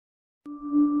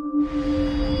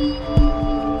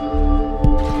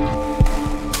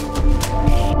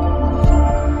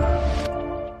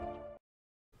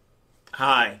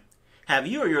Hi, have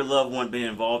you or your loved one been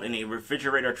involved in a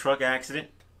refrigerator truck accident?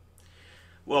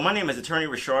 Well, my name is attorney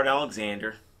Reshard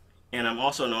Alexander, and I'm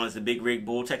also known as the Big Rig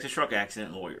Bull Texas Truck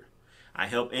Accident Lawyer. I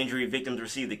help injury victims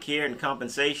receive the care and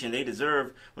compensation they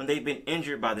deserve when they've been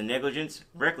injured by the negligence,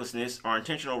 recklessness, or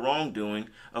intentional wrongdoing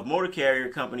of motor carrier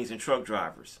companies and truck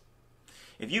drivers.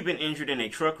 If you've been injured in a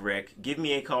truck wreck, give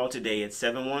me a call today at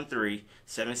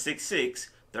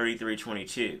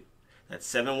 713-766-3322.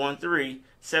 That's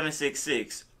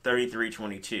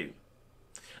 713-766-3322.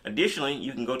 Additionally,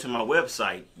 you can go to my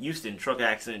website,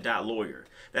 HoustonTruckAccident.lawyer.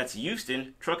 That's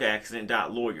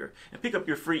HoustonTruckAccident.lawyer, and pick up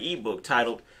your free ebook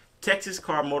titled Texas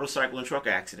Car, Motorcycle, and Truck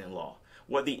Accident Law,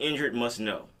 What the Injured Must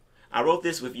Know. I wrote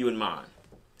this with you in mind.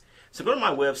 So go to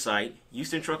my website,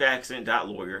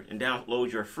 HoustonTruckAccident.lawyer, and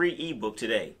download your free ebook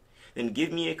today. Then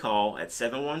give me a call at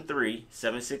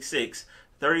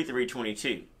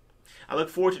 713-766-3322. I look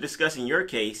forward to discussing your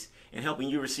case and helping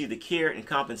you receive the care and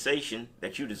compensation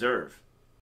that you deserve.